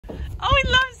Oh, he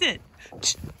loves it.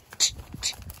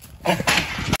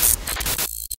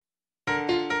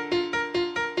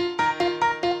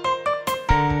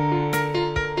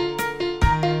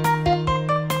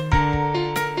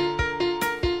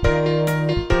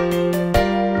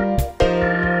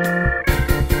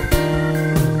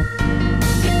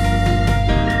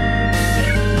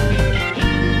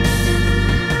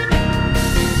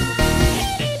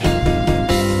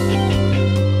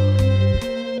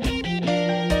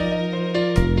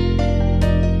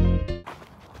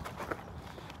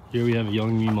 Here we have a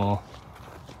young Meemaw.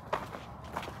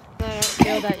 I don't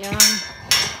feel that young.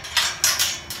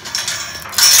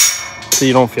 So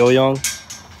you don't feel young?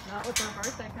 Not with my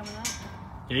birthday coming up.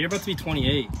 Yeah, you're about to be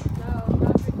 28. No, I'm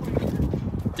about to be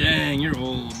 28. Dang, you're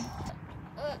old.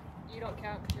 You don't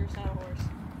count because you're a saddle horse.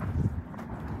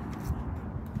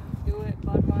 Do it,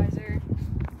 Budweiser.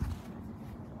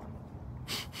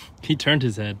 He turned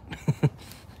his head. Yeah,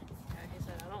 he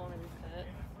said, I don't want to be pet.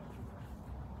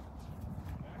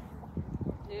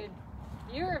 Dude,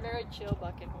 you're a very chill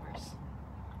bucking horse.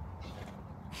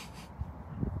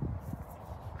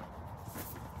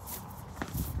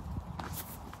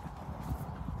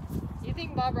 You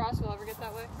think Bob Ross will ever get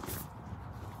that way?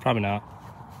 Probably not.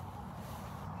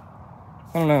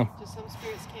 I don't know. Just some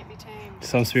spirits can't be tamed.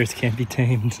 Some spirits can't be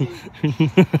tamed.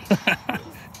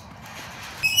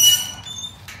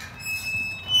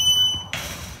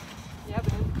 Yeah,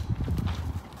 man.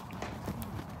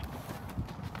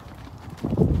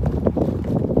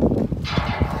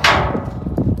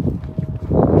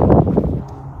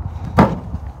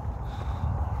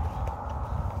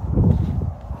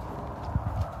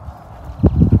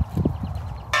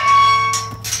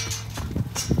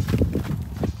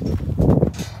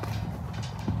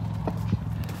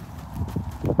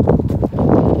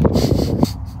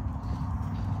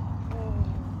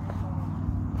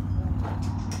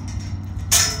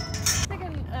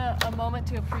 A moment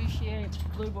to appreciate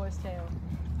Blue Boy's tail.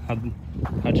 How'd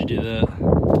you do that?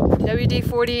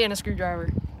 WD-40 and a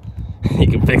screwdriver. He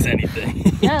can fix anything.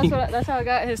 Yeah, that's how I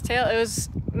got his tail. It was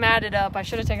matted up. I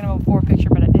should have taken a before picture,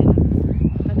 but I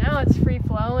didn't. But now it's free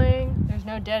flowing. There's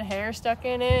no dead hair stuck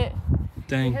in it.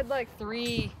 Dang. It had like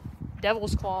 3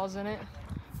 devil's claws in it.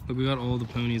 Look, we got all the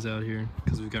ponies out here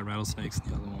because we've got rattlesnakes in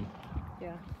the other one.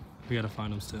 Yeah. We gotta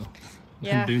find them still.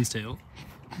 Yeah. And Boone's tail.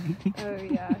 Oh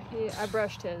yeah. I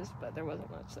brushed his, but there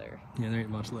wasn't much there. Yeah, there ain't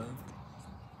much left.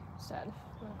 Sad.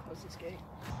 I'm gonna close this gate.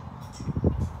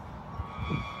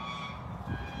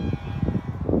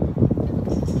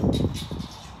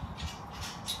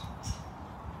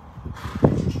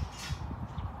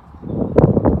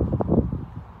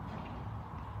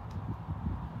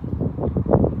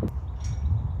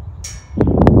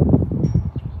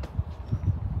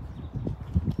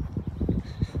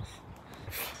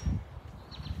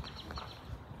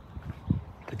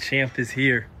 The champ is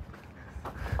here.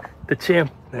 The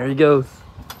champ. There he goes.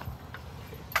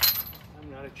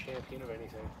 I'm not a champion of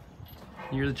anything.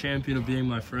 You're the champion of being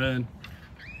my friend.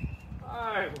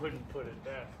 I wouldn't put it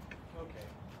that. Okay.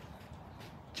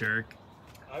 Jerk.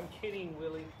 I'm kidding,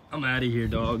 Willie. I'm out of here,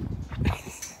 dog.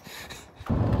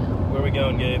 Where are we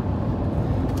going, Gabe?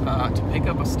 To pick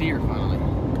up a steer finally.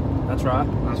 That's right.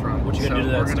 That's right. What you gonna do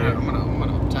to that steer? I'm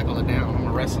gonna tackle it down. I'm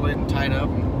gonna wrestle it and tie it up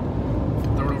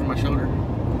and throw it over my shoulder.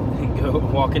 Go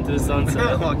walk into the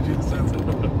sunset. Walk into the sunset.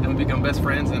 And we become best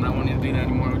friends, and I won't need to do that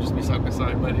anymore. We'll just be side by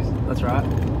side buddies. That's right.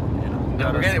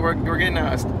 Yeah. We're getting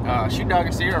a shoot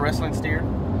dogging steer, a wrestling steer.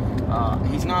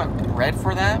 He's not bred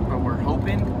for that, but we're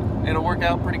hoping it'll work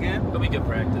out pretty good. It'll be good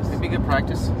practice. It'll be good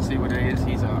practice. See what it is.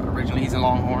 He's originally he's a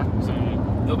Longhorn. So.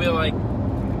 It'll be like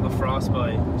a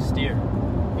frostbite steer,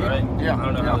 right? Yeah. I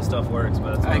don't know how this stuff works,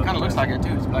 but it's it kind of looks like it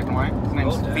too. It's black and white. His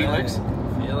name's Felix. Felix.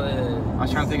 I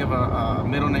was trying to think of a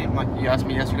middle name, like you asked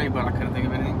me yesterday, but I couldn't think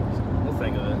of anything. We'll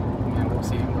think of it. Yeah, we'll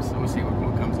see. We'll see what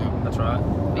comes out. That's right.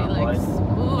 Felix.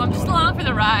 Ooh, I'm just along for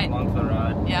the ride. Along for the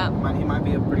ride. Yeah. He might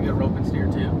be a pretty good roping steer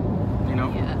too. You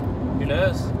know? Yeah. Who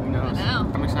knows? Who knows? I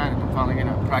know. I'm excited. I'm finally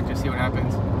gonna practice, see what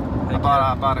happens. I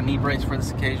bought a knee brace for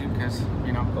this occasion because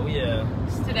you know. Oh yeah.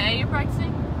 Is today you're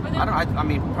practicing with him? I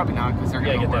mean, probably not because they're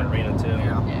You gonna gotta get that arena too.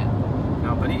 Yeah. Yeah.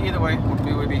 No, but either way,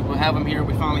 we'll have them here.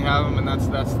 We finally have them, and that's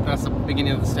the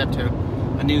beginning of the step to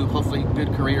a new, hopefully,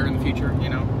 good career in the future. You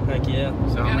know. Heck yeah.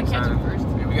 So We I'm gotta catch excited.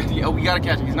 him first. Yeah, we gotta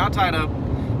catch him. He's not tied up.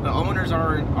 The owners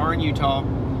are in Utah,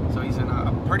 so he's in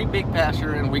a pretty big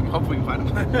pasture, and hopefully we can find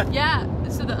him. Yeah.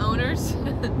 So the owners.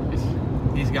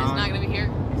 He's gone. He's not gonna be here.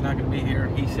 He's not gonna be here.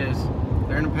 He says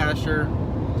they're in a pasture.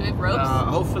 Do we have ropes?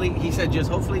 Hopefully, he said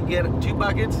just hopefully get 2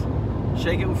 buckets,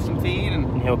 shake it with some feed,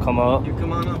 and he'll come up. you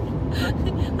come on up.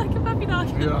 Like a puppy dog.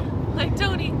 Yeah. Like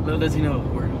Tony. Little does he know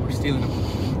we're We're stealing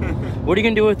them. What are you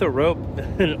gonna do with a rope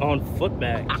on foot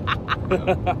bag?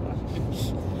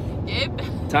 Gabe?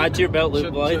 Tied to your belt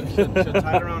loop, Blythe. Should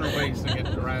tie it around her waist and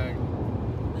get dragged.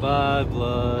 Bye,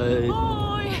 Blythe.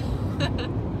 Boy.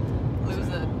 Lose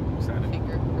a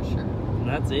finger for sure. And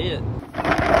that's it.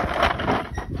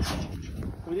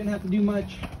 We didn't have to do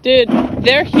much. Dude,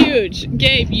 they're huge.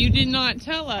 Gabe, you did not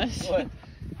tell us. What?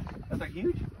 That's like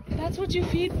huge? That's what you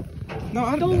feed No,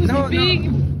 I those don't. big.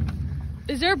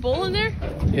 Is there a bowl in there?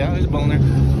 Yeah, there's a bone there.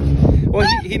 Well,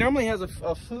 he normally has a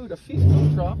feed food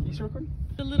trough. You still recording?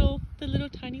 The little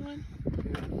tiny one.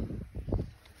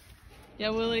 Yeah,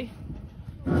 Willie.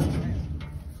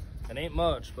 It ain't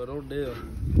much, but it'll do.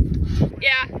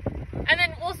 Yeah, and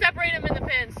then we'll separate them in the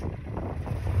pens.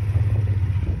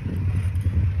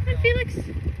 Hi, Felix.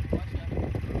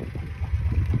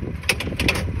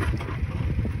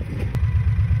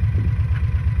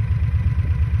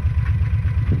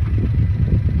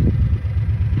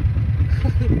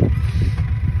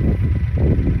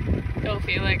 Go,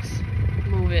 Felix.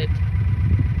 Move it.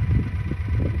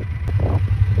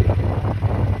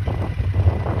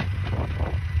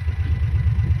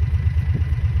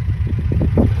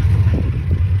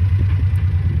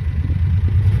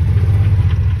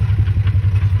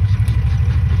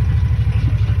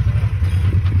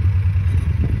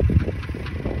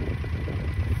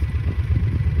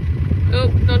 Oh,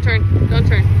 don't turn. Don't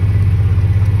turn.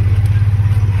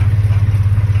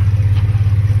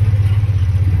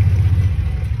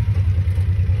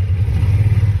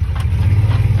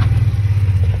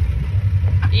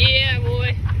 Yeah,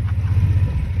 boy.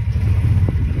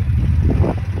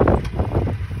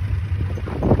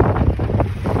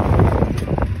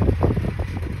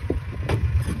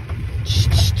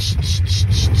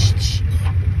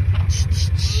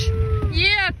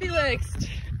 Yeah, Felix.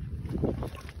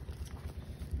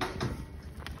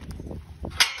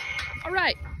 All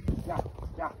right.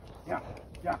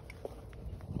 Yeah.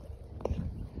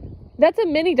 That's a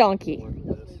mini donkey.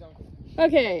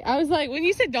 Okay, I was like, when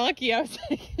you said donkey, I was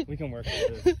like, We can work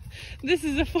with this. this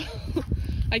is a full.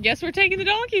 I guess we're taking the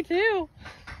donkey too.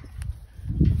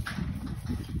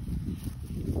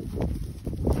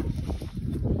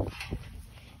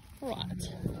 Right.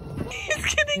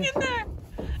 He's getting in there.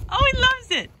 Oh, he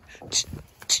loves it.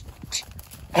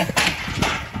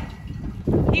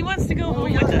 He wants to go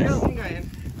home with us.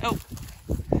 Oh.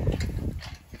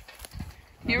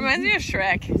 He reminds me of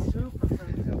Shrek. Super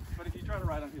friendly, but if you try to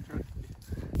ride on his truck.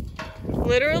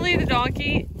 Literally, the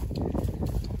donkey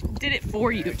did it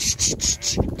for you.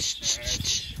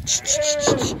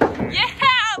 Yeah,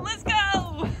 let's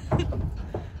go.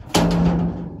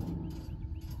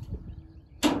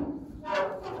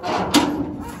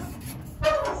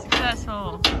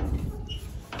 Successful.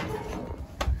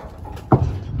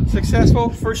 Successful,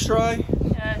 first try.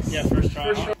 Yes. Yeah, first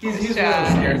try. He's a little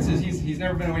scared. It's just, he's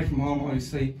never been away from home,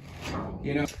 obviously.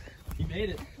 You know. He made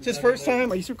it. It's his first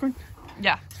time. Are you still recording?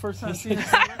 Yeah. It's first time. He's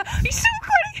still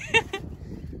recording.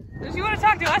 Does you want to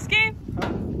talk to us, Gabe?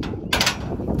 I'm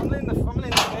letting the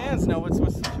fans know what's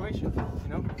the situation. You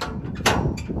know.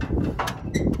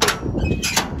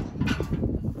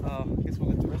 I guess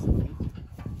we'll get the rest of the meat.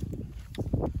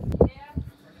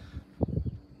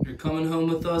 You're coming home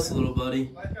with us, little buddy.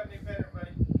 Life got me better,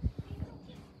 buddy.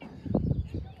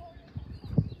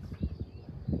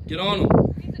 Get on him.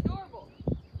 He's adorable.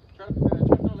 Try to throw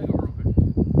a leg over real quick.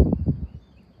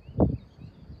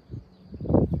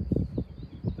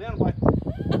 Lay on, boy.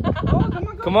 Oh, come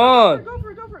on, go. Come on. Go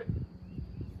for it.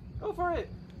 Go for it.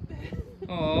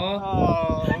 Aw.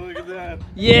 Oh, look at that.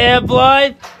 Yeah,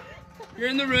 Blythe. You're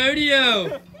in the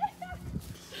rodeo.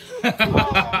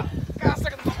 God,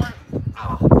 stuck in the corner.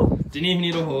 Didn't even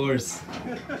need a horse.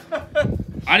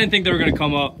 I didn't think they were gonna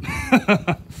come up.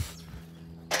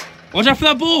 Watch out for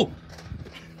that bull.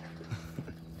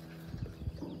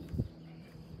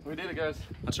 We did it, guys.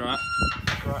 That's right.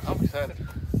 Right, I'm excited.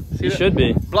 You should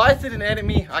be. Blythe didn't edit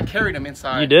me. I carried him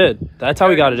inside. You did. That's how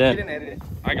we got it She in. didn't edit it.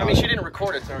 I got I mean, it. she didn't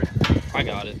record it. Sorry. I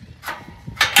got it.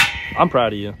 I'm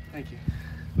proud of you. Thank you.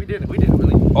 We did it. We did it,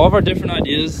 really. All of our different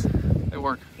ideas, It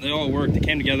worked. they all worked. They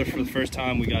came together for the first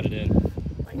time. We got it in.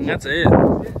 And that's it.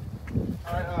 All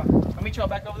right. I'll meet y'all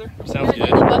back over there. Sounds good.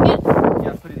 Bucket?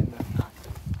 Yeah, put it in there.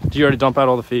 Did you already dump out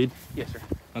all the feed? Yes, sir.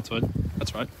 That's what.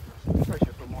 That's right. Probably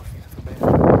should put more feet in the bed.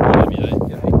 Maybe I.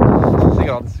 Yeah. Take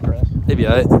all this grass. Maybe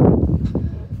I.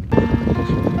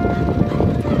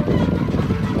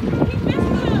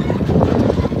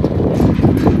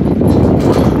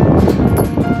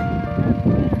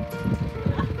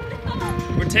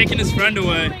 We're taking his friend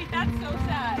away. Wait, that's so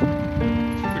sad.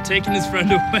 We're taking his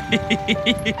friend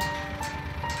away.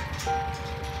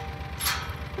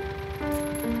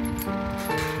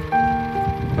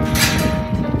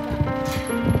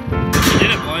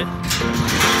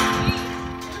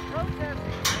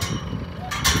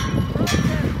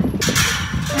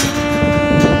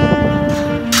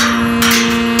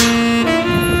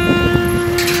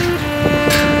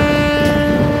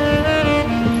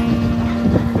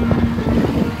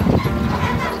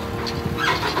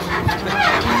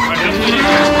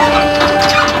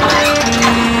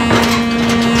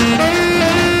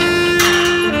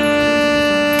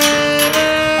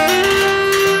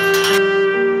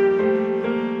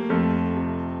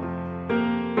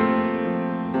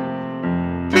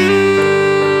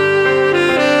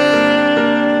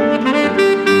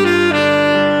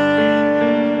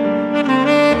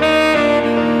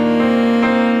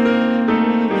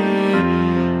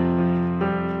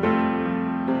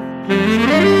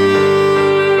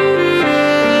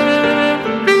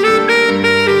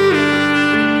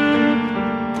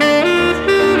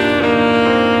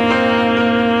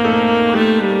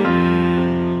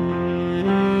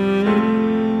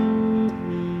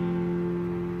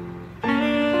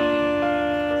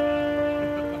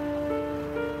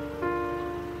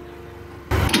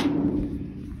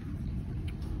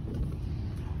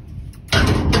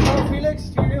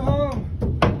 Thanks to your new home.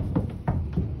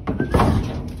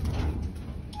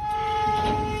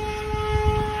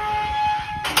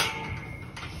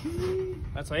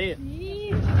 That's it.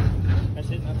 That's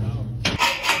it. That's all.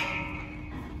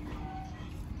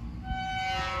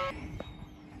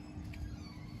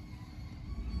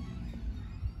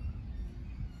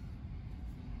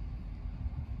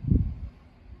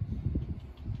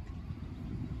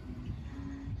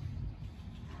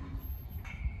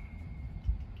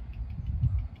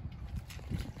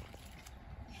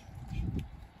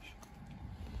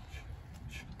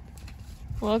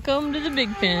 Welcome to the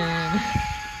big pen.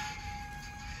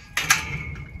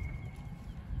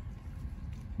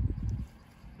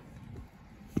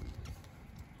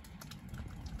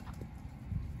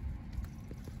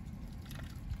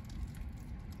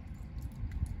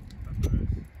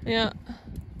 Yeah.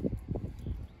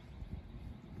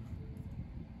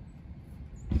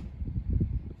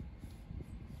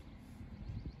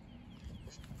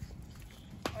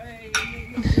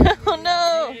 Oh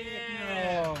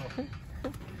no!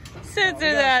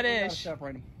 Censor that ish.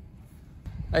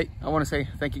 Hey, I want to say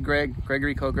thank you,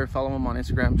 Gregory Coker. Follow him on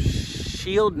Instagram,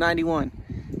 Shield91.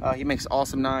 He makes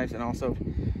awesome knives and also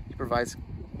he provides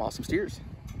awesome steers.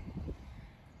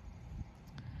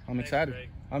 I'm excited. Greg.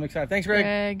 I'm excited. Thanks,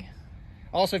 Greg.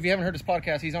 Also, if you haven't heard his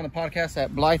podcast, he's on the podcast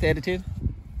at Blythe Edited.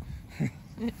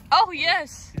 Oh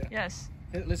yes, Yeah. yes.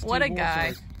 Listen What to a war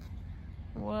guy. stories.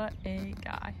 What a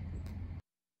guy.